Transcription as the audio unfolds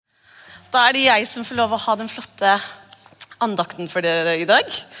Da det jeg som får lov å ha den flotte andakten for dere i dag.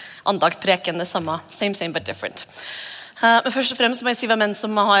 Andakt, preken, det samme. Same but different. Men først og fremst må jeg si hvem en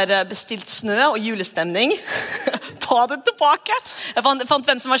som har bestilt snø og julestemning. Ta det tilbake! Jeg fant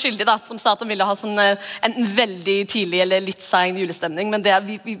hvem som var skyldig da, som sa at de ville ha sånn, enten veldig tidlig eller litt sein julestemning, men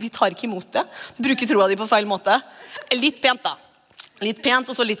vi tar ikke imot det. Bruker troa di på feil måte. Litt pent da. Litt pent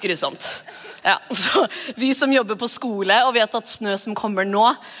og så litt grusomt. Ja, så vi som jobber på skole og vet at snø som kommer nå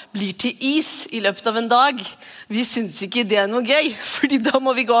blir til is i løpet av en dag, vi synes ikke det noe gøy, fordi da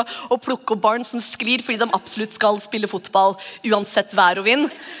må vi gå og plukke opp barn som sklir fordi de absolutt skal spille fotball uansett vær og vind.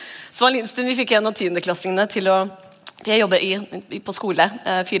 Så var det en stund vi fikk en av 10-klassingene til å, jeg jobber på skole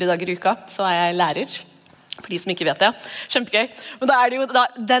 4 dager i uka, så jeg lærer. For de som ikke vet det. Kjempegøy. Men da det jo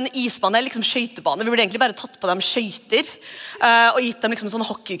den isbanen, liksom skøytebane. Vi burde egentlig bare tatt på dem skøyter og gitt dem liksom sånn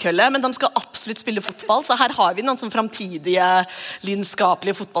hockeykølle, men de skal absolutt spille fotball, så her har vi noen sånn framtidige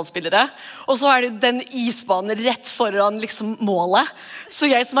lidenskapelige fotballspillere. Og så det den isbanen rett foran liksom målet.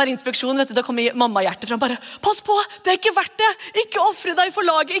 Så jeg som har inspeksjon, vet du, da kommer mamma-hjertet fram bare, pass på, det ikke verdt det! Ikke offre deg for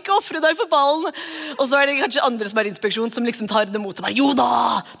laget, ikke offre deg for ballen! Og så det kanskje andre som har inspeksjon, som liksom tar det mot og bare, jo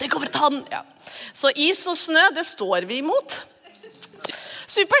da, det går for tann! Ja. Så is og snø, det står vi imot.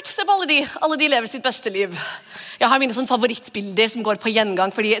 Supert, se på alle de lever sitt beste liv. Jeg har mine sånne favorittbilder som går på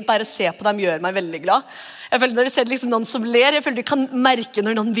gjengang, fordi bare se på dem gjør meg veldig glad. Jeg føler når du ser liksom noen som ler, jeg føler du kan merke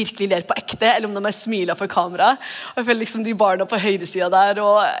når noen virkelig ler på ekte, eller om de smiler for kamera. Og jeg føler liksom de barna på høyresiden der,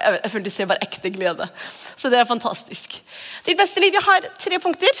 og jeg føler du ser bare ekte glede. Så det fantastisk. Ditt beste liv, jeg har 3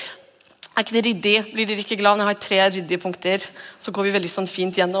 punkter. Ikke det ryddig? Blir dere ikke glad når jeg har 3 ryddige punkter? Så går vi veldig sånn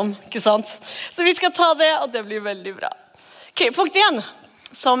fint gjennom, ikke sant? Så vi skal ta det, og det blir veldig bra. Ok, punkt 1,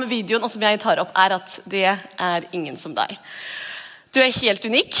 som videoen og som jeg tar opp, at det ingen som deg. Du helt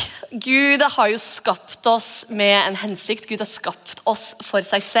unik. Gud har jo skapt oss med en hensikt. Gud har skapt oss for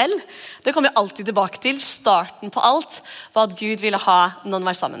seg selv. Det kommer vi alltid tilbake til. Starten på alt var at Gud ville ha noen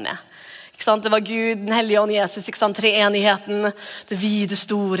å være sammen med. Det var Gud, den hellige ånd, Jesus, treenigheten, det vide,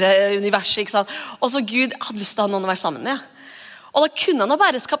 store universet. Og så Gud hadde lyst til å ha noen å være sammen med. Og da kunne han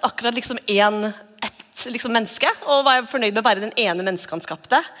bare skapt akkurat ett menneske, og var fornøyd med bare den ene mennesket han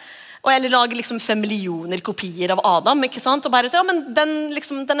skapte. Eller lage 5 millioner kopier av Adam, ikke sant? Og bare så, ja, men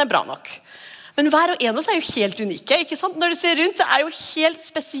den bra nok. Men hver og en av oss jo helt unike, ikke sant? Når du ser rundt, det jo helt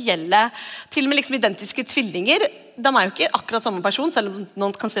spesielle, til og med identiske tvillinger. De jo ikke akkurat samme person, selv om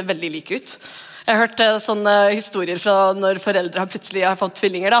noen kan se veldig like ut. Jeg har hørt sånne historier fra når foreldre plutselig har fått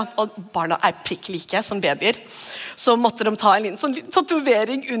tvillinger, da, og barna prikk like som babyer. Så måtte de ta en sånn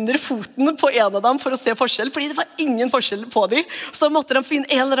tatovering under foten på en av dem for å se forskjell, fordi det var ingen forskjell på dem. Så da måtte de finne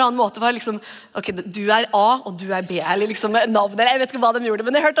en eller annen måte for ok, du A, og du B, eller navn, eller jeg vet ikke hva de gjorde,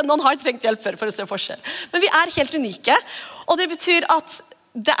 men jeg har hørt at noen har trengt hjelp for å se forskjell. Men vi helt unike, og det betyr at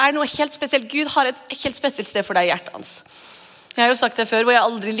det noe helt spesielt. Gud har et helt spesielt sted for deg i hjertet hans. Jeg har jo sagt det før, hvor jeg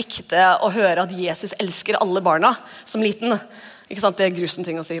aldri likte å høre at Jesus elsker alle barna som liten. Ikke sant, det grusom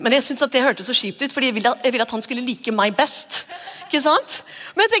ting å si. Men jeg synes at det hørtes så kjipt ut, fordi jeg ville at han skulle like meg best. Ikke sant?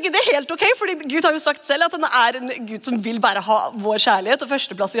 Men jeg tenker det helt ok, fordi Gud har jo sagt selv at han en Gud som vil bare ha vår kjærlighet og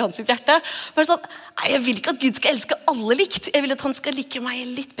førsteplass i hans sitt hjerte. Men sånn, nei, jeg vil ikke at Gud skal elske alle likt. Jeg vil at han skal like meg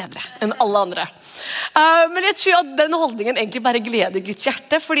litt bedre enn alle andre. Men jeg tror at den holdningen egentlig bare gleder Guds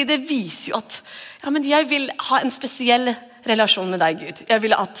hjerte, fordi det viser jo at ja, men jeg vil ha en spesiell relasjon med deg, Gud. Jeg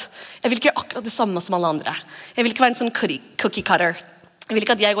vil ikke gjøre akkurat det samme som alle andre. Jeg vil ikke være en sånn cookie cutter. Jeg vil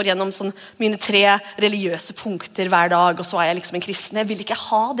ikke at jeg går gjennom mine 3 religiøse punkter hver dag, og så jeg en kristen. Jeg vil ikke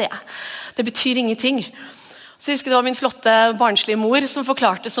ha det. Det betyr ingenting. Så jeg husker det var min flotte barnslige mor som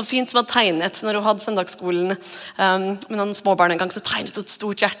forklarte så fint, som hadde tegnet når hun hadde søndagsskolen med noen små barn en gang, så tegnet hun et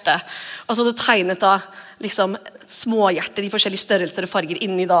stort hjerte. Og så hadde hun tegnet da småhjerter i forskjellige størrelser og farger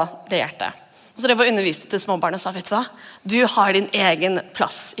inni da det hjertet. Og så det var undervist til småbarn og sa, vet du hva? Du har din egen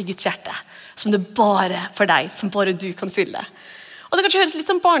plass i Guds hjerte, som det bare for deg, som bare du kan fylle. Og det kanskje høres litt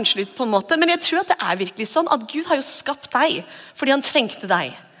sånn barnslig ut på en måte, men jeg tror at det virkelig sånn at Gud har jo skapt deg, fordi han trengte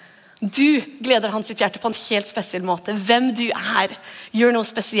deg. Du gleder hans sitt hjerte på en helt spesiell måte. Hvem du gjør noe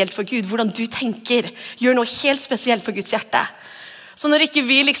spesielt for Gud. Hvordan du tenker, gjør noe helt spesielt for Guds hjerte. Så når ikke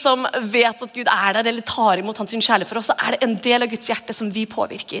vi vet at Gud der, eller tar imot hans kjærlighet for oss, så det en del av Guds hjerte som vi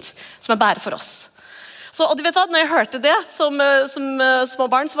påvirker, som bærer for oss. Så, og du vet hva, når jeg hørte det som små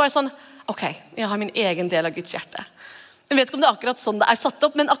barn, så var det sånn, ok, jeg har min egen del av Guds hjerte. Jeg vet ikke om det akkurat sånn det satt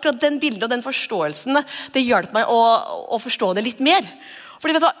opp, men akkurat den bildet og den forståelsen, det hjalp meg å forstå det litt mer.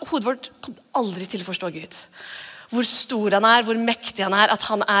 Fordi vet du hva, hodet vårt kommer aldri til å forstå Gud. Hvor stor han hvor mektig han at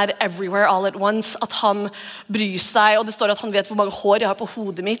han everywhere all at once, at han bryr seg, og det står at han vet hvor mange hår jeg har på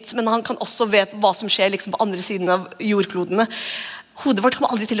hodet mitt, men han kan også vet hva som skjer på andre siden av jordklodene. hodet vårt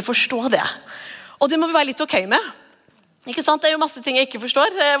kommer aldri til å forstå det. Og det må vi være litt ok med. Ikke sant? Det jo masse ting jeg ikke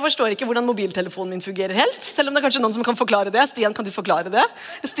forstår. Jeg forstår ikke hvordan mobiltelefonen min fungerer helt, selv om det kanskje noen som kan forklare det. Stian, kan du forklare det?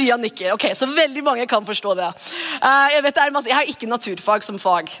 Stian nikker. Ok, så veldig mange kan forstå det. Jeg vet jeg har ikke naturfag som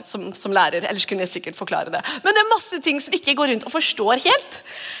fag, som lærer, ellers kunne jeg sikkert forklare det. Men det masse ting som ikke går rundt og forstår helt.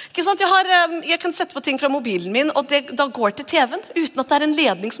 Ikke sant? Jeg kan sette på ting fra mobilen min, og da går til TV-en, uten at det en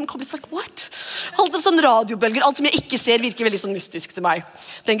ledning som kommer like, what? Alt av sånn radiobølger, alt som jeg ikke ser virker veldig sånn mystisk til meg.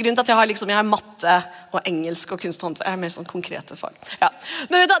 Den grunnen til at jeg har matte og engelsk og kunst og håndverk, mer sånn konkrete fag. Ja.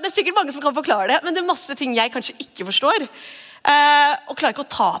 Men vet du, det sikkert mange som kan forklare det, men det masse ting jeg kanskje ikke forstår, og klarer ikke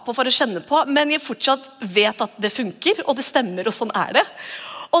å ta på for å kjenne på, men jeg fortsatt vet at det funker, og det stemmer, og sånn det.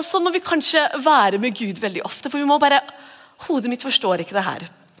 Og så må vi kanskje være med Gud veldig ofte, for vi må bare, hodet mitt forstår ikke det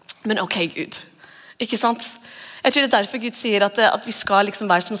her. Men ok, Gud. Ikke sant? Jeg tror det derfor Gud sier at vi skal liksom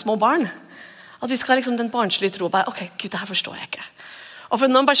være som små barn. At vi skal liksom den barnslige tro bare, ok, Gud, det her forstår jeg ikke. Og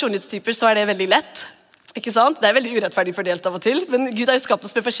for noen personlighetstyper så det veldig lett. Ikke sant? Det veldig urettferdig fordelt av og til, men Gud har jo skapt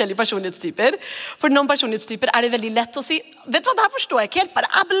oss med forskjellige personlighetstyper. For noen personlighetstyper det veldig lett å si, vet du hva, det her forstår jeg ikke helt,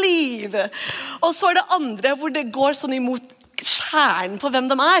 bare I believe. Og så det andre hvor det går sånn imot kjernen på hvem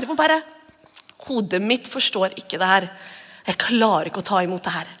de hvor bare, hodet mitt forstår ikke det her. Jeg klarer ikke å ta imot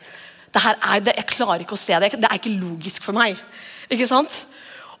det her. Det her det, jeg klarer ikke å se det. Det ikke logisk for meg. Ikke sant?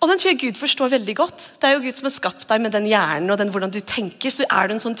 Og den tror jeg Gud forstår veldig godt. Det jo Gud som har skapt deg med den hjernen og den hvordan du tenker, så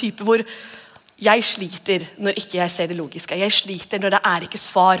du en sånn type hvor jeg sliter når ikke jeg ser det logiske. Jeg sliter når det ikke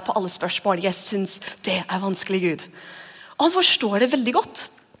svar på alle spørsmål. Jeg synes det vanskelig, Gud. Og han forstår det veldig godt.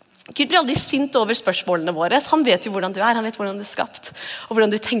 Gud blir aldri sint over spørsmålene våre. Han vet jo hvordan du han vet hvordan du skapt, og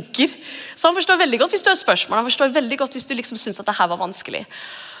hvordan du tenker. Så han forstår veldig godt hvis du har spørsmål. Han forstår veldig godt hvis du liksom synes at det her var vanskelig.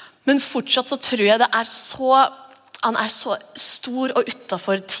 Men fortsatt så tror jeg det han så stor og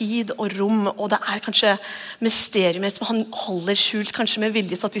utenfor tid og rom, og det kanskje mysterier som han holder skjult, kanskje med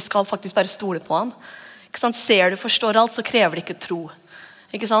vilje, så at vi skal faktisk bare stole på han. Ikke sant? Ser du, forstår alt, så krever det ikke tro.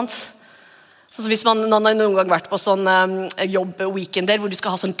 Ikke sant? Så hvis man har noen gang vært på sånn jobb-weekender, hvor du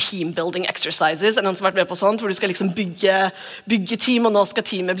skal ha sånn team-building exercises, noen som har vært med på sånt, hvor du skal liksom bygge team, og nå skal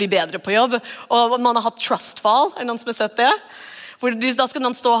teamet bli bedre på jobb, og man har hatt trust fall, noen som har sett det? Hvor da skal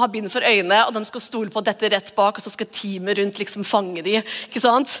noen stå og ha bind for øynene, og de skal stole på dette rett bak, og så skal teamet rundt liksom fange de, ikke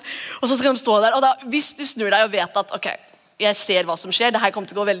sant? Og så skal de stå der, og da, hvis du snur deg og vet at, ok, jeg ser hva som skjer, det her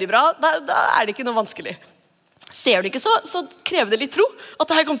kommer til å gå veldig bra, da det ikke noe vanskelig. Ser du ikke så krever det litt tro, at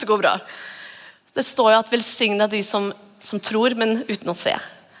det her kommer til å gå bra. Det står jo at velsignet de som tror, men uten å se.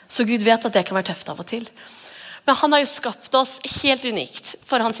 Så Gud vet at det kan være tøft av og til. Men han har jo skapt oss helt unikt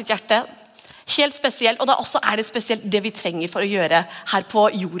for hans sitt hjerte, helt spesielt, og da også det spesielt det vi trenger for å gjøre her på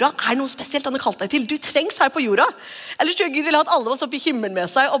jorda. Noe spesielt han har kalt deg til. Du trengs her på jorda. Ellers tror jeg Gud vil ha at alle oss opp i himmelen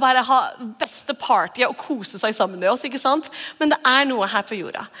med seg, og bare ha beste party og kose seg sammen med oss, ikke sant? Men det noe her på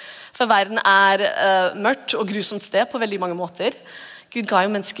jorda. For verden mørkt og grusomt sted på veldig mange måter. Gud ga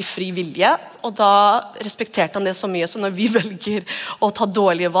jo mennesker fri vilje, og da respekterte han det så mye, så når vi velger å ta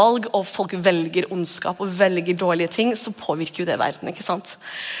dårlige valg, og folk velger ondskap og velger dårlige ting, så påvirker jo det verden, ikke sant?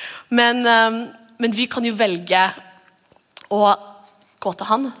 Men vi kan jo velge å gå til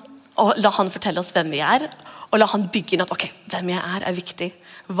han, og la han fortelle oss hvem vi og la han bygge inn at, ok, hvem jeg viktig.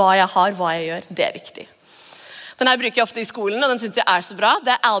 Hva jeg har, hva jeg gjør, det viktig. Den her bruker jeg ofte i skolen, og den synes jeg så bra.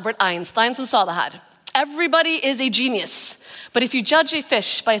 Det Albert Einstein som sa det her. Everybody is a genius, but if you judge a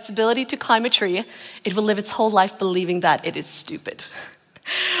fish by its ability to climb a tree, it will live its whole life believing that it is stupid.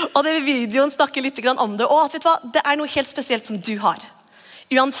 Og det videoen snakker litt om det, og vet du hva, det noe helt spesielt som du har.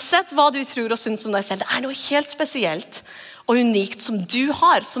 Uansett hva du tror og synes om deg selv, det noe helt spesielt og unikt som du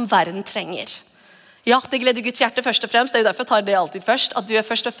har, som verden trenger. Ja, det gleder Guds hjerte først og fremst, det jo derfor jeg tar det alltid først, at du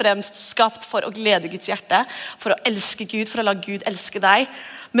først og fremst skapt for å glede Guds hjerte, for å elske Gud, for å la Gud elske deg,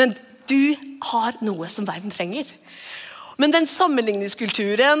 men du har noe som verden trenger. Men den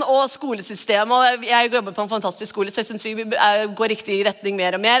sammenligningskulturen og skolesystemet, og jeg jobber på en fantastisk skole, så jeg synes vi går riktig i retning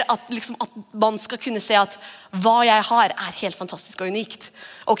mer og mer, at man skal kunne se at hva jeg har helt fantastisk og unikt.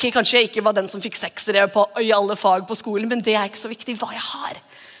 Ok, kanskje jeg ikke var den som fikk 6-ere i alle fag på skolen, men det ikke så viktig. Hva jeg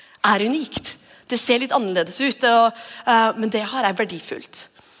har unikt. Det ser litt annerledes ut, men det jeg har verdifullt.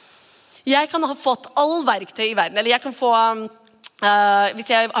 Jeg kan ha fått all verktøy i verden, eller jeg kan få,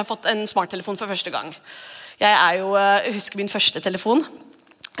 hvis jeg har fått en smarttelefon for første gang. Jeg husker min første telefon.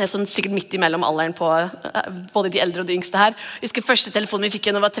 Sånn sikkert midt imellom alderen på både de eldre og de yngste her. Jeg husker første telefonen vi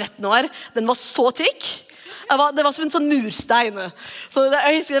fikk da jeg var 13 år. Den var så tykk. Det var som en sånn murstein. Så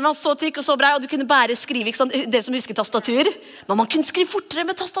jeg husker den var så tykk og så bra, og du kunne bare skrive, ikke sant? Dere som husker tastatur. Men man kunne skrive fortere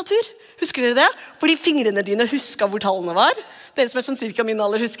med tastatur. Husker dere det? Fordi fingrene dine husket hvor tallene var. Dere som sånn cirka min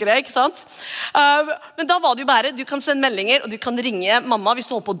alder husker det, ikke sant? Men da var det jo bare, du kan sende meldinger, og du kan ringe mamma hvis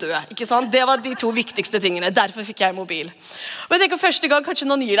du holder på å dø, ikke sant? Det var de 2 viktigste tingene, derfor fikk jeg mobil. Men jeg tenker første gang kanskje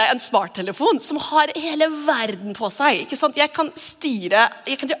noen gir deg en smarttelefon som har hele verden på seg, ikke sant? Jeg kan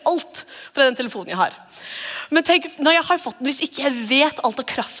gjøre alt fra den telefonen jeg har. Men tenk, når jeg har fått den, hvis ikke jeg vet alt av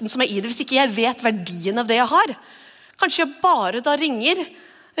kraften som er i det, hvis ikke jeg vet verdien av det jeg har, kanskje jeg bare da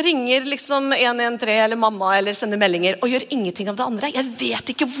ringer liksom 113 eller mamma eller sender meldinger og gjør ingenting av det andre. Jeg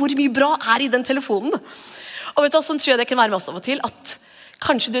vet ikke hvor mye bra er i den telefonen. Og vet du, sånn tror jeg det kan være med oss av og til, at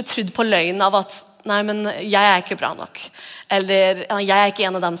kanskje du er trudd på løgn av at nei, men jeg er ikke bra nok. Eller jeg er ikke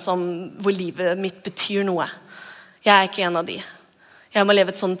en av dem hvor livet mitt betyr noe. Jeg er ikke en av de. Jeg må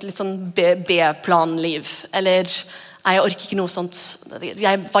leve et litt sånn B-plan-liv. Eller jeg orker ikke noe sånt.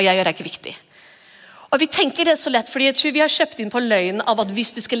 Hva jeg gjør er ikke viktig. Og vi tenker det så lett, fordi jeg tror vi har kjøpt inn på løgn av at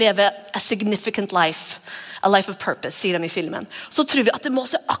hvis du skal leve a significant life, a life of purpose, sier de i filmen, så tror vi at det må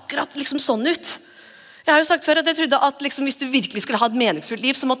se akkurat liksom sånn ut. Jeg har jo sagt før at jeg trodde at liksom, hvis du virkelig skulle ha et meningsfullt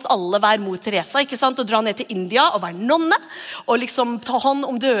liv, så måtte alle være mor Teresa, ikke sant? Og dra ned til India og være nonne, og liksom ta hånd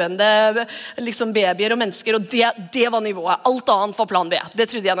om døende liksom babyer og mennesker, og det var nivået. Alt annet var plan B. Det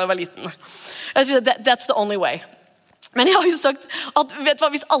trodde jeg når jeg var liten. Jeg trodde that's the only way. Men jeg har jo sagt at vet du hva,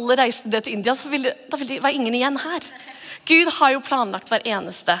 hvis alle reiste det til India, så ville det være ingen igjen her. Gud har jo planlagt hver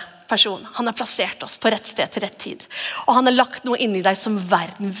eneste person. Han har plassert oss på rett sted til rett tid. Og han har lagt noe inni deg som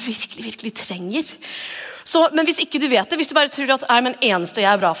verden virkelig, virkelig trenger. Men hvis ikke du vet det, hvis du bare tror at men eneste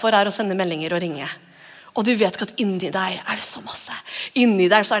jeg er bra for er å sende meldinger og ringe, og du vet ikke at inni deg er det så masse.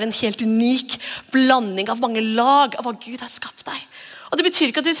 Inni deg så er det en helt unik blanding av mange lag av hva Gud har skapt deg. Og det betyr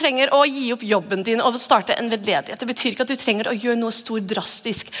ikke at du trenger å gi opp jobben din og starte en vedledighet. Det betyr ikke at du trenger å gjøre noe stor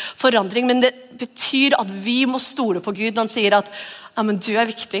drastisk forandring, men det betyr at vi må stole på Gud når han sier at men du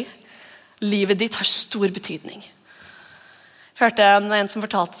er viktig. Livet ditt har stor betydning. Jeg hørte en som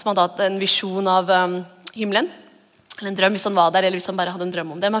fortalte som hadde hatt en visjon av himmelen. Eller en drøm hvis han var der, eller hvis han bare hadde en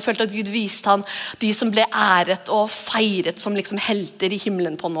drøm om det. Man følte at Gud viste han de som ble æret og feiret som liksom helter i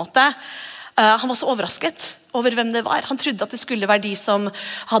himmelen på en måte. Han var så overrasket over hvem det var. Han trodde at det skulle være de som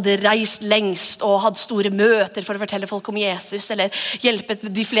hadde reist lengst og hadde store møter for å fortelle folk om Jesus, eller hjulpet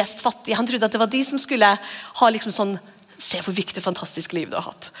de flest fattige. Han trodde at det var de som skulle ha liksom sånn, se hvor viktig og fantastisk liv du har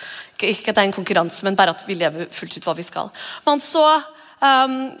hatt. Ikke at det er en konkurranse, men bare at vi lever fullt ut hva vi skal. Men han så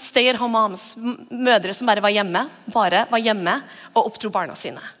stay-at-home moms, mødre som bare var hjemme og oppdro barna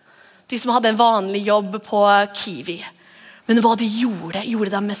sine. De som hadde en vanlig jobb på Kiwi. Men hva de gjorde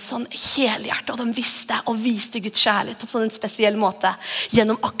de med sånn helhjerte, og de visste og viste Guds kjærlighet på en sånn spesiell måte,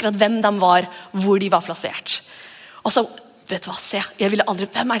 gjennom akkurat hvem de var, hvor de var plassert. Og så, vet du hva, se, jeg ville aldri,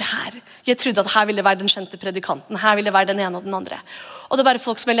 hvem er det her? Jeg trodde at her ville være den kjente predikanten, her ville være den ene og den andre. Og det er bare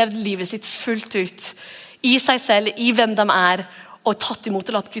folk som har levd livet sitt fullt ut, i seg selv, i hvem de er, og tatt imot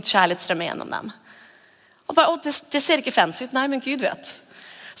og latt Guds kjærlighet strømme gjennom dem. Og bare, det ser ikke fancy ut, nei, men Gud vet.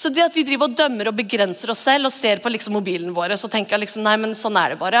 Så det at vi driver og dømmer og begrenser oss selv og ser på liksom mobilen våre, så tenker jeg liksom, nei, men sånn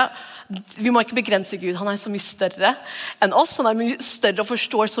er det bare. Vi må ikke begrense Gud. Han er så mye større enn oss. Han er mye større og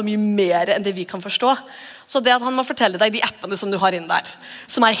forstår så mye mer enn det vi kan forstå. Så det at han må fortelle deg de appene som du har inn der,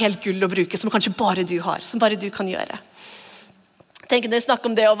 som er helt gull å bruke, som kanskje bare du har, som bare du kan gjøre. Tenk når jeg snakker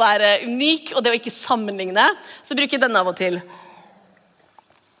om det å være unik og det å ikke sammenligne, så bruker jeg denne av og til.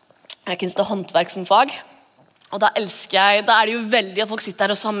 Jeg kunst og håndverk som fag. Og da elsker jeg, da er det jo veldig at folk sitter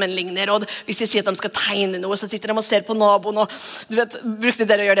her og sammenligner, og hvis de sier at de skal tegne noe, så sitter de og ser på naboen, og du vet, brukte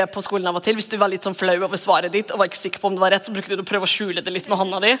dere å gjøre det på skolen av og til, hvis du var litt sånn flau over svaret ditt, og var ikke sikker på om det var rett, så brukte du å prøve å skjule det litt med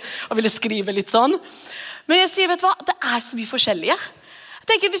hånda di, og ville skrive litt sånn. Men jeg sier, vet du hva, det er så mye forskjellige.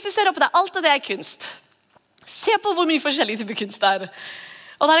 Jeg tenker, hvis du ser opp på det, alt av det er kunst. Se på hvor mye forskjellig type kunst det er.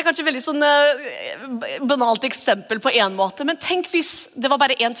 Og det er kanskje veldig sånn banalt eksempel på en måte, men tenk hvis det var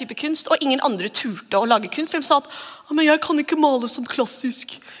bare en type kunst, og ingen andre turte å lage kunst, for de sa at men jeg kan ikke male sånn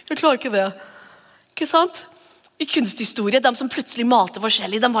klassisk, jeg klarer ikke det. Ikke sant? I kunsthistorie, de som plutselig malte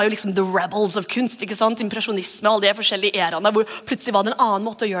forskjellig, de var jo liksom the rebels of kunst, ikke sant? Impresjonisme, alle de forskjellige eraene, hvor plutselig var det en annen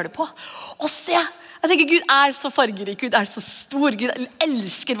måte å gjøre det på. Og se, jeg tenker Gud er så fargerik, Gud er så stor, Gud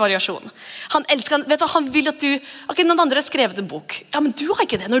elsker variasjon. Han elsker, vet du hva, han vil at du, ok, noen andre har skrevet en bok. Ja, men du har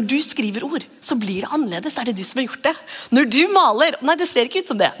ikke det. Når du skriver ord, så blir det annerledes. Er det du som har gjort det? Når du maler, nei, det ser ikke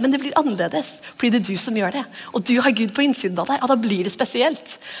ut som det, men det blir annerledes, fordi det er du som gjør det. Og du har Gud på innsiden av deg, og da blir det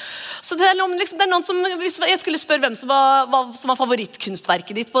spesielt. Så det er, liksom, det er noen som, hvis jeg skulle spørre hvem som var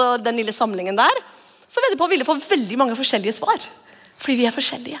favorittkunstverket ditt på den lille samlingen der, så vet jeg på å ville få veldig mange forskjellige svar. Fordi vi er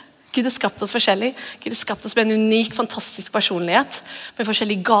forskjellige. Gud har skapt oss forskjellig. Gud har skapt oss med en unik, fantastisk personlighet, med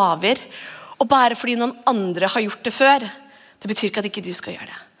forskjellige gaver. Og bare fordi noen andre har gjort det før, det betyr ikke at ikke du skal gjøre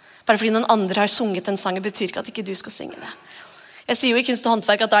det. Bare fordi noen andre har sunget den sangen, betyr ikke at ikke du skal synge det. Jeg sier jo i kunst og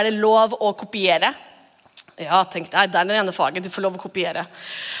håndverk at da det lov å kopiere. Ja, tenk deg, det den ene faget, du får lov å kopiere.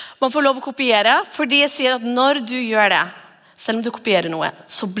 Man får lov å kopiere, fordi jeg sier at når du gjør det, selv om du kopierer noe,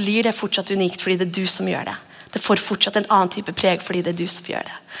 så blir det fortsatt unikt fordi det du som gjør det. Det får fortsatt en annen type preg fordi det du som gjør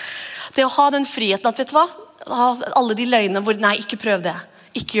det. Det å ha den friheten at, vet du hva? Alle de løgnene hvor, nei, ikke prøv det.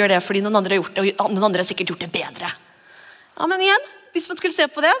 Ikke gjør det fordi noen andre har gjort det, og noen andre har sikkert gjort det bedre. Ja, men igjen, hvis man skulle se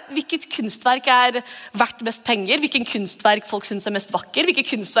på det, hvilket kunstverk verdt mest penger, hvilken kunstverk folk synes mest vakker, hvilket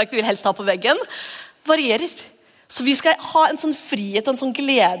kunstverk de vil helst ha på veggen, varierer. Så vi skal ha en sånn frihet og en sånn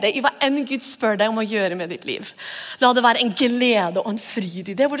glede i hva enn Gud spør deg om å gjøre med ditt liv. La det være en glede og en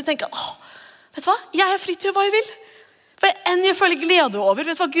fryd i det, hvor du tenker, vet du hva? Jeg fri til å gjøre hva jeg vil. Hva enn jeg føler glede over,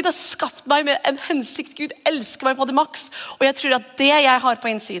 vet du hva? Gud har skapt meg med en hensikt. Gud elsker meg på det maks. Og jeg tror at det jeg har på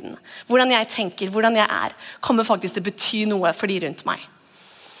innsiden, hvordan jeg tenker, hvordan jeg kommer faktisk til å bety noe for de rundt meg.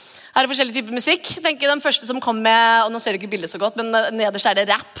 Her forskjellige typer musikk. Tenk den første som kom med, og nå ser du ikke bildet så godt, men nederst det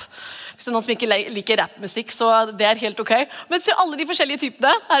rap. Hvis det noen som ikke liker rapmusikk, så det helt ok. Men se alle de forskjellige typene.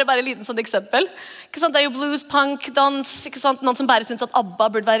 Her bare en liten sånn eksempel. Ikke sant? Det jo blues, punk, dans. Ikke sant? Noen som bare synes at ABBA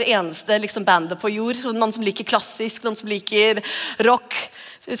burde være det eneste liksom, bandet på jord. Noen som liker klassisk, noen som liker rock.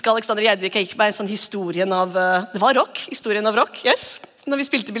 Så vi skal Alexander Gjerdvik gikk meg en sånn historien av... Det var rock, historien av rock, yes. Når vi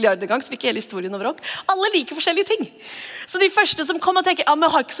spilte biljard en gang, så fikk jeg hele historien av rock. Alle liker forskjellige ting. Så de første som kom og tenker, men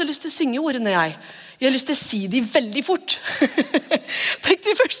jeg har ikke så lyst til å synge ordene jeg. Jeg har lyst til å si de veldig fort. Tenk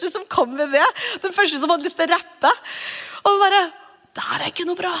de første som kom med det. Den første som hadde lyst til å rappe. Og bare, det her ikke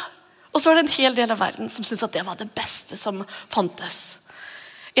noe bra. Og så var det en hel del av verden som syntes at det var det beste som fantes.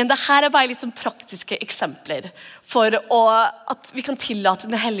 Det her bare litt sånn praktiske eksempler for at vi kan tillate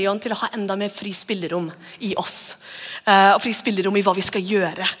den hellige ånd til å ha enda mer fri spillerom i oss. Og fri spillerom i hva vi skal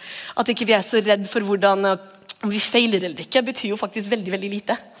gjøre. At ikke vi så redd for hvordan, om vi feiler eller ikke, betyr jo faktisk veldig, veldig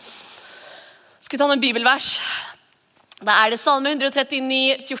lite. Skal vi ta noen bibelvers? Da det Salme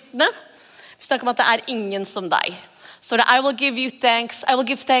 139, 14. Vi snakker om at det ingen som deg. Så I will give you thanks. I will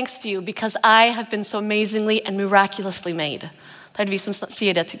give thanks to you because I have been so amazingly and miraculously made. Det vi som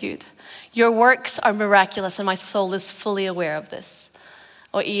sier det til Gud. Your works are miraculous and my soul is fully aware of this.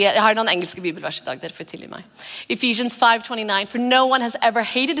 Og jeg har noen engelske bibelvers i dag, dere får tilgi meg. Ephesians 5:29, for no one has ever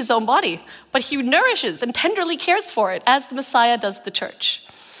hated his own body, but he nourishes and tenderly cares for it, as the Messiah does the church.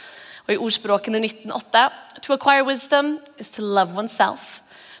 Og i ordspråkene 19:8, to acquire wisdom is to love oneself.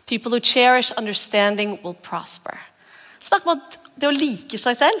 People who cherish understanding will prosper. Snakk om at det å like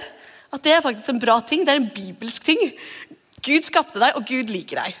seg selv, at det faktisk en bra ting, det en bibelsk ting. Gud skapte deg, og Gud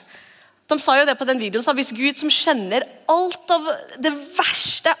liker deg. De sa jo det på den videoen, så hvis Gud som kjenner alt av det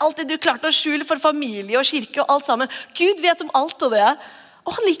verste, alt det du klarte å skjule for familie og kirke og alt sammen, Gud vet om alt av det,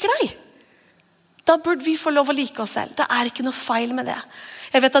 og han liker deg. Da burde vi få lov å like oss selv. Det ikke noe feil med det.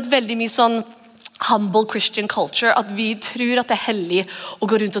 Jeg vet at veldig mye sånn humble Christian culture, at vi tror at det hellig å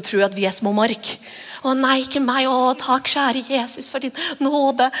gå rundt og tro at vi små mark. Å nei, ikke meg, takk kjære Jesus for din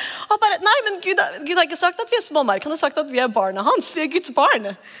nåde. Og bare, nei, men Gud har ikke sagt at vi små mark, han har sagt at vi barna hans, vi Guds barn.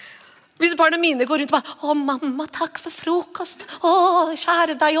 Hvis barna mine går rundt og bare, mamma, takk for frokost,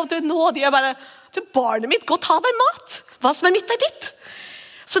 kjære deg, du nådig. Jeg bare, du barnet mitt, gå og ta deg mat. Hva som mitt ditt.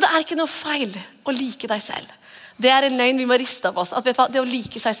 Så det ikke noe feil å like deg selv. Det en løgn vi må riste av oss. At vet du hva, det å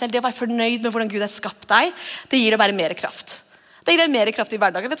like seg selv, det å være fornøyd med hvordan Gud har skapt deg, det gir deg bare mer kraft. Det gir deg mer kraft i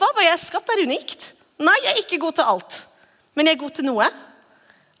hverdagen. Vet du hva, hva jeg skapt unikt. Nei, jeg ikke god til alt, men jeg god til noe.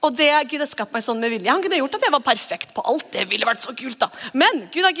 Og det Gud har skapt meg sånn med vilje. Han kunne gjort at jeg var perfekt på alt. Det ville vært så kult da. Men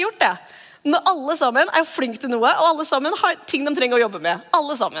Gud har ikke gjort det. Når alle sammen flinke til noe, og alle sammen har ting de trenger å jobbe med.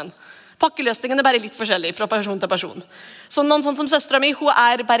 Alle sammen. Pakkeløsningene bare litt forskjellige fra person til person. Så noen sånn som søstera mi,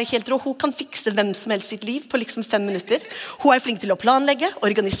 hun bare helt rå. Hun kan fikse hvem som helst sitt liv på liksom 5 minutter. Hun flink til å planlegge,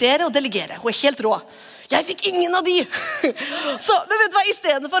 organisere og delegere. Hun helt rå. Jeg fikk ingen av de. Så, men vet du hva, i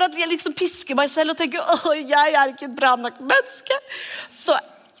stedet for at jeg liksom pisker meg selv og tenker, jeg ikke et bra nok menneske. Så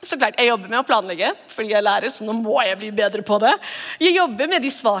klart, jeg jobber med å planlegge, fordi jeg lærer, så nå må jeg bli bedre på det. Jeg jobber med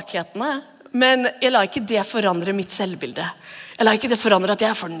de svakhetene, men jeg lar ikke det forandre mitt selvbilde. Jeg lar ikke det forandre at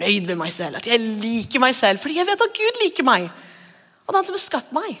jeg fornøyd med meg selv, at jeg liker meg selv, fordi jeg vet at Gud liker meg. Og det han som har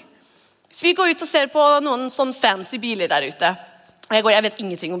skapt meg. Hvis vi går ut og ser på noen sånn fancy biler der ute, jeg vet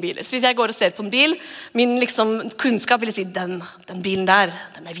ingenting om biler. Så hvis jeg går og ser på en bil, min liksom kunnskap vil si, den bilen der,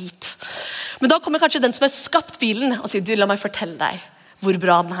 den hvit. Men da kommer kanskje den som har skapt bilen og sier, du, la meg fortelle deg hvor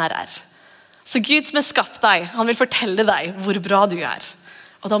bra den her Så Gud som har skapt deg, han vil fortelle deg hvor bra du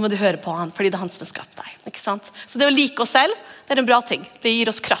Og da må du høre på han, fordi det han som har skapt deg. Ikke sant? Så det å like oss selv, det en bra ting. Det gir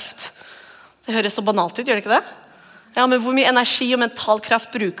oss kraft. Det høres så banalt ut, gjør det ikke det? Ja, men hvor mye energi og mental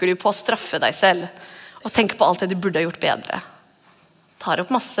kraft bruker du på å straffe deg selv? Og tenke på alt det du burde ha gjort bedre? tar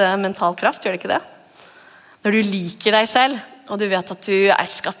opp masse mental kraft, gjør det ikke det? Når du liker deg selv, og du vet at du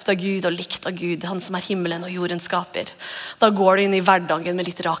skapt av Gud og likt av Gud, han som himmelen og jorden skaper, da går du inn i hverdagen med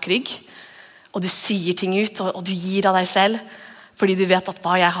litt rak rygg, og du sier ting ut, og du gir av deg selv, fordi du vet at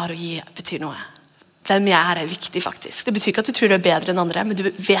hva jeg har å gi betyr noe. Hvem jeg er viktig faktisk. Det betyr ikke at du tror du er bedre enn andre, men du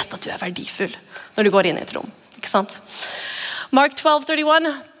vet at du er verdifull når du går inn i et rom. Ikke sant? Mark 12:31,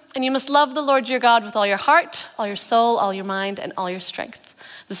 and you must love the Lord your God with all your heart, all your soul, all your mind, and all your strength.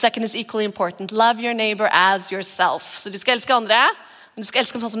 The second is equally important. Love your neighbor as yourself. Så du skal elske andre, men du skal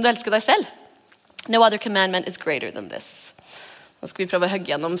elske dem sånn som du elsker deg selv. No other commandment is greater than this. Nå skal vi prøve å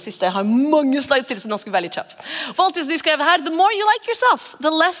hugge gjennom siste. Jeg har mange slides til, så nå skal vi være litt kjapp. Walt Disney skrev her, the more you like yourself, the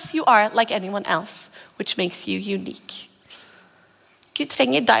less you are like anyone else, which makes you unique. Gud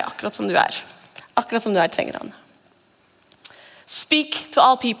trenger deg akkurat som du er. Akkurat som du er trenger han. Speak to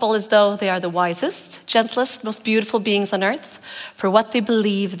all people as though they are the wisest, gentlest, most beautiful beings on earth, for what they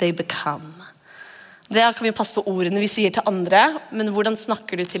believe they become. Det kan vi passe på ordene vi sier til andre, men hvordan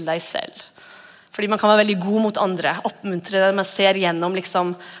snakker du til deg selv? Fordi man kan være veldig god mot andre, oppmuntre dem, man ser gjennom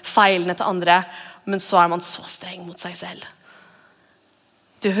liksom, feilene til andre, men så er man så streng mot seg selv.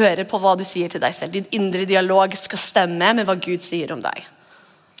 Du hører på hva du sier til deg selv. Din indre dialog skal stemme med hva Gud sier om deg.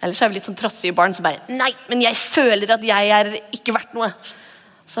 Ellers er vi litt sånn trassige barn som bare, nei, men jeg føler at jeg er ikke verdt noe.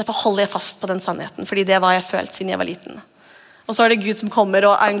 Så derfor holder jeg fast på den sannheten, fordi det var jeg følt siden jeg var liten. Og så er det Gud som kommer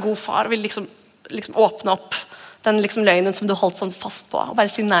og er en god far, og vil liksom åpne opp den liksom løgnen som du holdt sånn fast på, og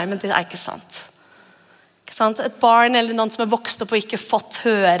bare si nei, men det er ikke sant. Ikke sant? Et barn eller noen som er vokst opp og ikke fått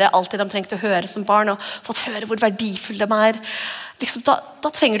høre alt det de trengte å høre som barn, og fått høre hvor verdifull de er. Liksom,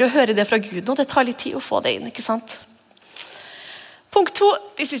 da trenger du å høre det fra Gud, og det tar litt tid å få det inn, ikke sant? Punkt 2,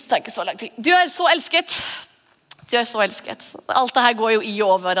 de siste tar ikke så lang tid. Du er så elsket. Du er så elsket. Alt det her går jo i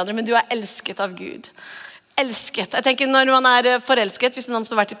og over hverandre, men du er elsket av Gud. Elsket. Jeg tenker når man er forelsket, hvis noen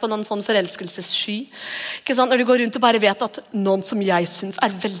som har vært på noen sånn forelskelsessky, ikke sant? Når du går rundt og bare vet at noen som jeg synes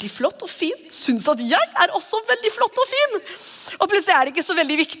er veldig flott og fin, synes at jeg er også veldig flott og fin. Og plutselig er det ikke så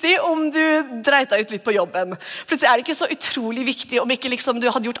veldig viktig om du dreit deg ut litt på jobben. Plutselig er det ikke så utrolig viktig om ikke liksom, du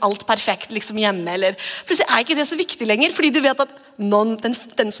hadde gjort alt perfekt liksom hjemme, eller plutselig er ikke det så viktig lenger, fordi du vet at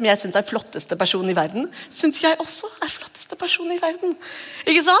den som jeg synes er flotteste person i verden, synes jeg også er flotteste person i verden.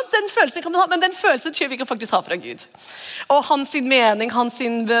 Ikke sant? Den følelsen kan man ha, men den følelsen tror vi kan faktisk ha fra Gud. Og hans mening,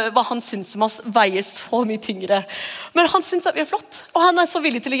 hva han synes om oss, veier så mye tyngre. Men han synes at vi er flott, og han er så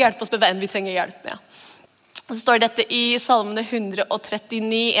villig til å hjelpe oss med hva enn vi trenger hjelp med. Og så står dette i Salmene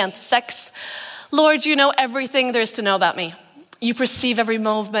 139, 1-6. Lord, you know everything there is to know about me. You perceive every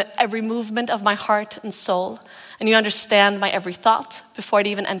movement of my heart and soul, and you understand my every thought before it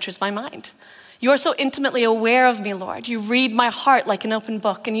even enters my mind. You are so intimately aware of me, Lord. You read my heart like an open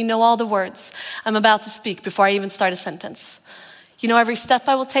book, and you know all the words I'm about to speak before I even start a sentence. You know every step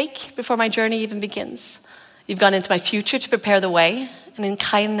I will take before my journey even begins. You've gone into my future to prepare the way, and in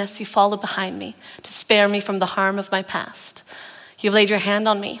kindness you follow behind me to spare me from the harm of my past. You've laid your hand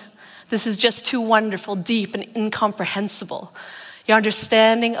on me. This is just too wonderful, deep, and incomprehensible. Your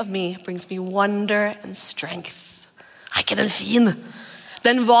understanding of me brings me wonder and strength. Er ikke den fin?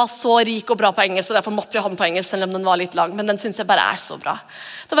 Den var så rik og bra på engelsk, så derfor måtte jeg ha den på engelsk, selv om den var litt lang, men den synes jeg bare er så bra.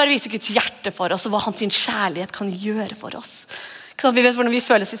 Det bare viser Guds hjerte for oss, og hva hans kjærlighet kan gjøre for oss. Vi vet hvordan vi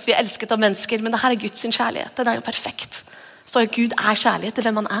føles hvis vi er elsket av mennesker, men det her er Guds kjærlighet, den er jo perfekt. Så Gud er kjærlighet til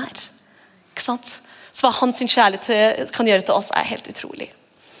hvem han er. Ikke sant? Så hva hans kjærlighet kan gjøre til oss er helt utrolig.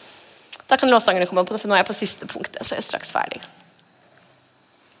 Da kan lovsangerne komme på det, for nå er jeg på siste punktet, så jeg er straks ferdig.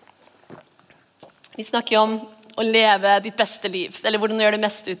 Vi snakker jo om å leve ditt beste liv, eller hvordan du gjør det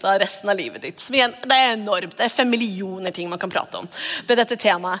mest ut av resten av livet ditt. Som igjen, det er enormt, det er 5 millioner ting man kan prate om med dette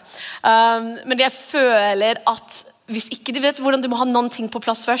temaet. Men jeg føler at hvis ikke du vet hvordan du må ha noen ting på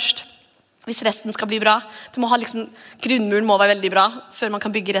plass først, hvis resten skal bli bra, du må ha liksom, grunnmuren må være veldig bra før man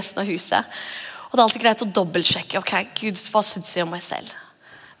kan bygge resten av huset. Og det er alltid greit å dobbeltsjekke, ok, Gud, hva synes jeg om meg selv?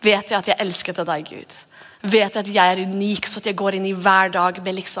 Vet jeg at jeg er elsket av deg, Gud? Vet jeg at jeg er unik, så at jeg går inn i hver dag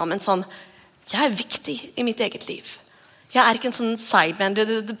med liksom en sånn, jeg er viktig i mitt eget liv. Jeg er ikke en sånn sideman.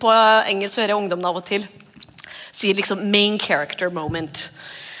 På engelsk hører jeg ungdommen av og til sier liksom main character moment.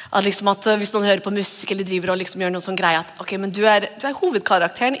 At liksom at hvis noen hører på musikk eller driver og liksom gjør noe sånn greie at ok, men du er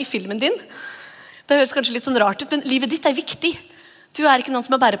hovedkarakteren i filmen din. Det høres kanskje litt sånn rart ut, men livet ditt er viktig. Du er ikke noen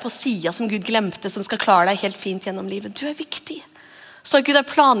som er bare på siden som Gud glemte, som skal klare deg helt fint gjennom livet. Du er viktig. Så Gud har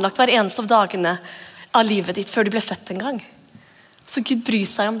planlagt hver eneste av dagene av livet ditt før du ble født en gang. Så Gud bryr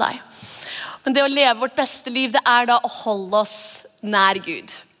seg om deg. Men det å leve vårt beste liv, det er da å holde oss nær Gud.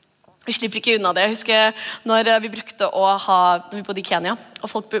 Vi slipper ikke unna det. Jeg husker når vi brukte når vi bodde i Kenya, og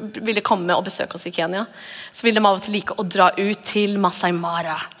folk ville komme og besøke oss i Kenya, så ville de av og til like å dra ut til Masai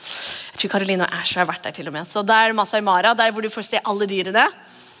Mara. Jeg tror Caroline og Asher har vært der til og med. Så der Masai Mara, der hvor du får se alle dyrene,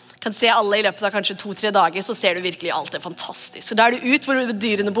 kan se alle i løpet av kanskje 2-3 dager, så ser du virkelig alt er fantastisk. Så da er du ut hvor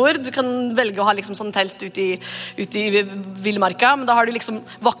dyrene bor. Du kan velge å ha liksom sånn telt ut i villmarka, men da har du liksom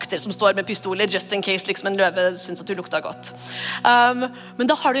vakter som står med pistoler, just in case liksom en løve synes at du lukter godt. Men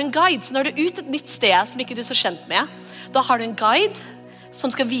da har du en guide, så når du er ute et nytt sted som ikke du er så kjent med, da har du en guide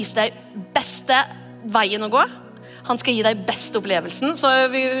som skal vise deg beste veien å gå. Han skal gi deg beste opplevelsen, så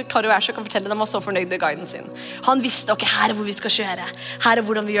Karo og Asher kan fortelle dem var så fornøyd med guiden sin. Han visste, ok, her er hvor vi skal kjøre, her er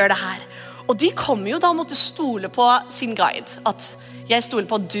hvordan vi gjør det her. Og de kommer jo da og måtte stole på sin guide, at jeg stoler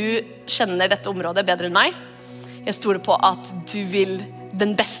på at du kjenner dette området bedre enn meg. Jeg stoler på at du vil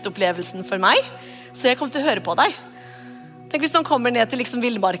den beste opplevelsen for meg, så jeg kommer til å høre på deg. Tenk hvis noen kommer ned til liksom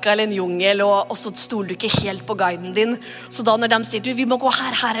villmarka eller en jungel, og så stoler du ikke helt på guiden din. Så da når de sier, vi må gå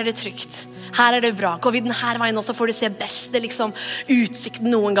her er det trygt. Her er det bra. Går vi den her veien også, får du se beste liksom,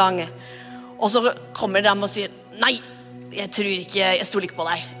 utsikten noen gang. Og så kommer de og sier, nei, jeg stoler ikke på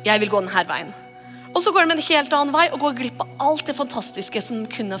deg. Jeg vil gå den her veien. Og så går de en helt annen vei, og går glipp av alt det fantastiske som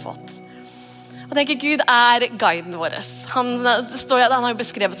de kunne fått. Og jeg tenker, Gud er guiden vår. Han har jo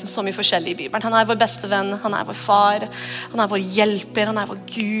beskrevet som så mye forskjellig i Bibelen. Han er vår beste venn, han er vår far, han er vår hjelper, han er vår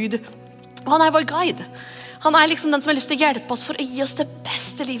Gud. Og han er vår guide. Han er liksom den som har lyst til å hjelpe oss for å gi oss det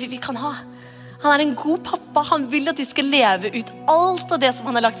beste livet vi kan ha. Han er en god pappa. Han vil at du skal leve ut alt av det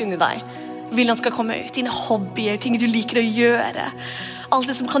som han har lagt inn i deg. Vil han skal komme ut, dine hobbyer, ting du liker å gjøre. Alt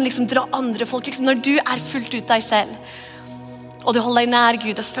det som kan liksom dra andre folk. Liksom når du er fullt ut deg selv, og du holder deg nær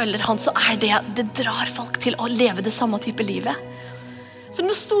Gud og følger han, så er det drar folk til å leve det samme type livet. Så du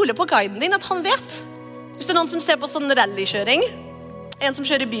må stole på guiden din, at han vet. Hvis det er noen som ser på sånn rallykjøring, en som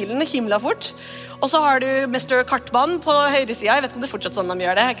kjører bilen himla fort, og så har du Mr. Kartmann på høyre siden. Jeg vet ikke om det er fortsatt sånn de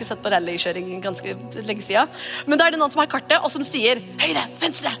gjør det. Jeg har ikke sett på rallykjøring ganske lenge siden. Men da er det noen som har kartet, og som sier høyre,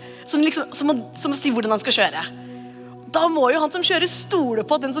 venstre, som må si hvordan han skal kjøre. Da må jo han som kjører stole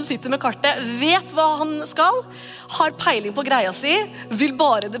på at den som sitter med kartet vet hva han skal, har peiling på greia si, vil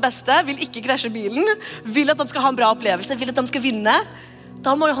bare det beste, vil ikke krasje bilen, vil at de skal ha en bra opplevelse, vil at de skal vinne.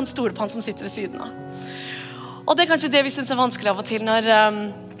 Da må jo han stole på han som sitter ved siden av. Og det er kanskje det vi synes er vanskelig av og til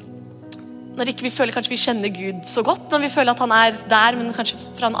når ikke vi føler kanskje vi kjenner Gud så godt, når vi føler at han er der, men kanskje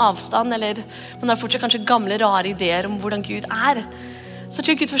fra en avstand, eller man har fortsatt kanskje gamle, rare ideer om hvordan Gud er. Så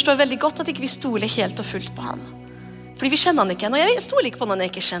tror jeg Gud forstår veldig godt at ikke vi stoler helt og fullt på han. Fordi vi kjenner han ikke, og jeg stoler ikke på noen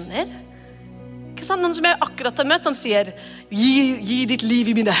jeg ikke kjenner. Ikke sant? Noen som jeg akkurat har møtt, de sier, gi ditt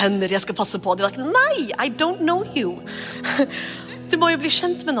liv i mine hender, jeg skal passe på det. Nei, I don't know you. Du må jo bli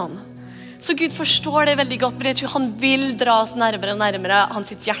kjent med noen. Så Gud forstår det veldig godt, men jeg tror han vil dra oss nærmere og nærmere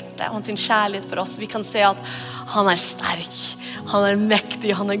hans sitt hjerte, og hans kjærlighet for oss. Vi kan se at han er sterk, han er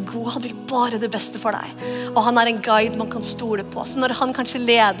mektig, han er god, han vil bare det beste for deg. Og han er en guide man kan stole på. Så når han kanskje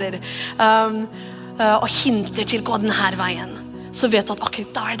leder og hinter til gå den her veien, så vet du at ok,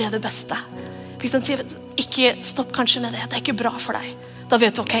 da er det beste. Hvis han sier, ikke stopp kanskje med det, det er ikke bra for deg. Da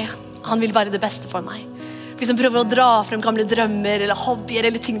vet du, ok, han vil være det beste for meg. Hvis han prøver å dra frem gamle drømmer, eller hobbyer,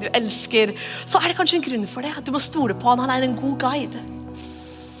 eller ting du elsker, så er det kanskje en grunn for det, at du må stole på han er en god guide.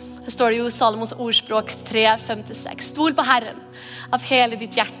 Det står det jo i Salomos ordspråk 3:5-6. Stol på Herren av hele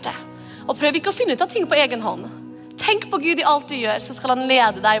ditt hjerte, og prøv ikke å finne ut av ting på egen hånd. Tenk på Gud i alt du gjør, så skal han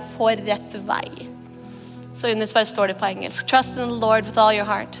lede deg på rett vei. Så undersvar står det på engelsk. Trust in the Lord with all your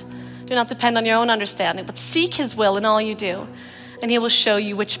heart. Do not depend on your own understanding, but seek his will in all you do, and he will show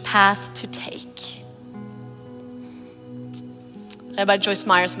you which path to take. Det er bare Joyce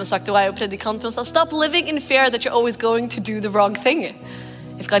Meyer som har sagt, du er jo predikant, og sa, stop living in fear that you're always going to do the wrong thing.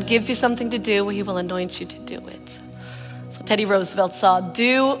 If God gives you something to do, he will anoint you to do it. Så Teddy Roosevelt sa,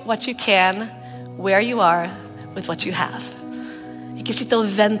 do what you can, where you are, with what you have. Ikke sitte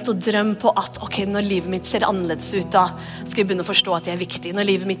og vente og drømme på at ok, når livet mitt ser annerledes ut, da skal jeg begynne å forstå at jeg er viktig. Når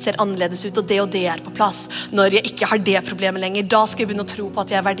livet mitt ser annerledes ut, og det er på plass, når jeg ikke har det problemet lenger, da skal jeg begynne å tro på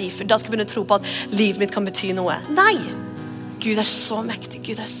at jeg er verdifull. Da skal jeg begynne å tro på at livet mitt kan bety noe. Nei! Gud er så mektig,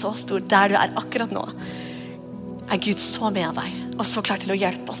 Gud er så stor. Der du er akkurat nå, er Gud så med deg, og så klar til å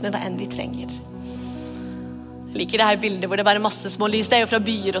hjelpe oss med hva enn vi trenger. Jeg liker det her bildet hvor det bare er masse små lys. Det er jo fra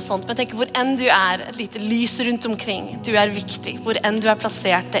byer og sånt, men tenk hvor enn du er, et lite lys rundt omkring. Du er viktig, hvor enn du er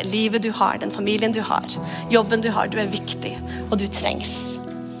plassert, det livet du har, den familien du har, jobben du har, du er viktig, og du trengs.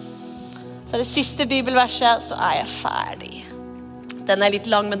 Så det siste bibelverset, så er jeg ferdig. Den er litt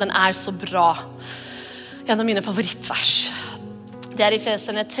lang, men den er så bra. En av mine favorittvers. Det er i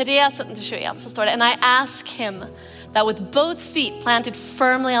Efeserne 3:17-21, så står det, and I ask him that with both feet planted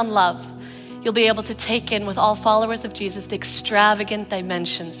firmly on love, you'll be able to take in with all followers of Jesus the extravagant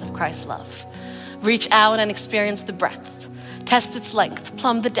dimensions of Christ's love. Reach out and experience the breadth, test its length,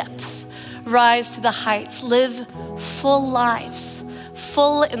 plumb the depths, rise to the heights, live full lives,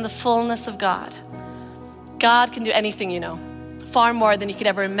 full in the fullness of God. God can do anything, you know, far more than you could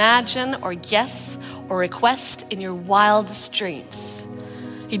ever imagine or guess or request in your wildest dreams.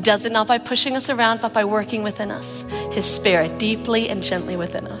 He does it not by pushing us around, but by working within us, his spirit deeply and gently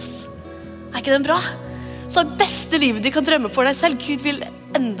within us. Ikke den bra? Så beste livet du kan drømme for deg selv, Gud vil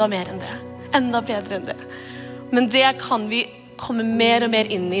enda mer enn det, enda bedre enn det. Men det kan vi komme mer og mer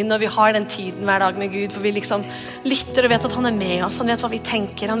inn i når vi har den tiden hver dag med Gud, hvor vi liksom lytter og vet at han er med oss, han vet hva vi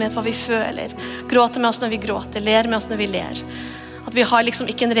tenker, han vet hva vi føler, gråter med oss når vi gråter, ler med oss når vi ler. At vi har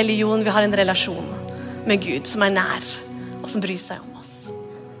liksom ikke en religion, vi har en relasjon med Gud som er nær, og som bryr seg om oss.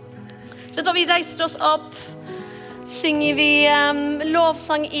 Så vet du hva, vi reiser oss opp, synger vi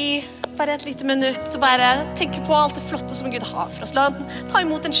lovsang i bare et lite minutt, så bare tenker på alt det flotte som Gud har for oss. La han ta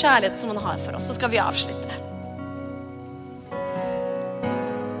imot den kjærlighet som han har for oss, så skal vi avslutte.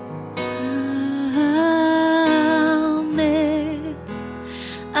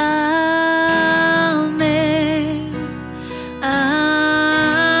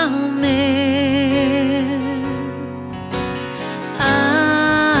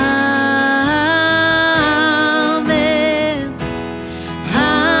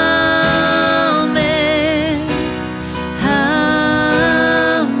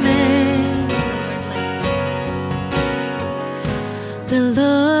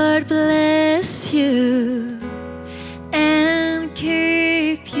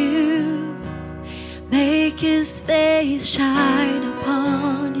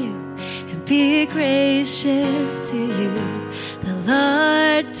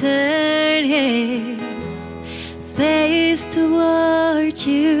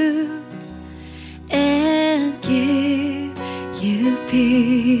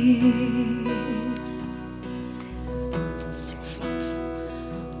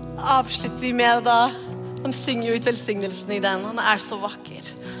 Avslutter vi med da, de synger jo ut velsignelsen i den, han er så vakker.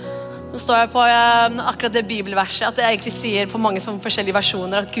 Nå står jeg på akkurat det bibelverset, at det egentlig sier på mange forskjellige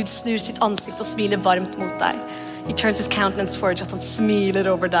versjoner, at Gud snur sitt ansikt og smiler varmt mot deg. He turns his countenance towards you, at han smiler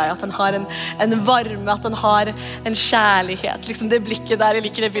over deg, at han har en varme, at han har en kjærlighet. Liksom det blikket der, jeg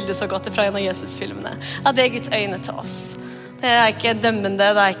liker det bildet så godt fra en av Jesus-filmene. At det er Guds øyne til oss. Det er ikke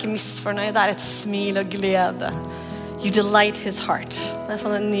dømmende, det er ikke misfornøyd, det er et smil og glede. You delight his heart. Det er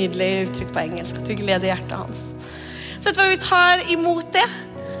sånn en nydelig uttrykk på engelsk, at du gleder hjertet hans. Så vet du hva, vi tar imot det.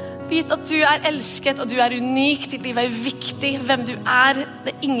 Vit at du er elsket, og du er unik. Ditt liv er viktig. Hvem du er,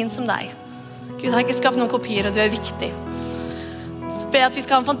 det er ingen som deg. Gud har ikke skapt noen kopier, og du er viktig. Så ber jeg at vi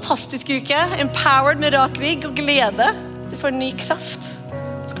skal ha en fantastisk uke. Empowered med rak rygg og glede. Du får ny kraft.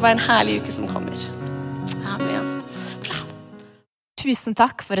 Det skal være en herlig uke som kommer. Amen. Tusen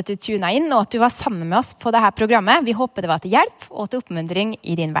takk for at du tunet inn, og at du var sammen med oss på dette programmet. Vi håper det var til hjelp og til oppmuntring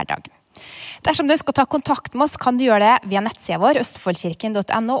i din hverdag. Dersom du ønsker å ta kontakt med oss, kan du gjøre det via nettsida vår,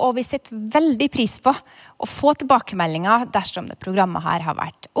 østfoldkirken.no, og vi setter veldig pris på å få tilbakemeldinger dersom det programmet her har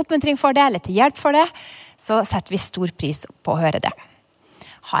vært oppmuntring for det, eller til hjelp for det, så setter vi stor pris på å høre det.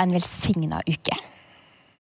 Ha en velsignet uke.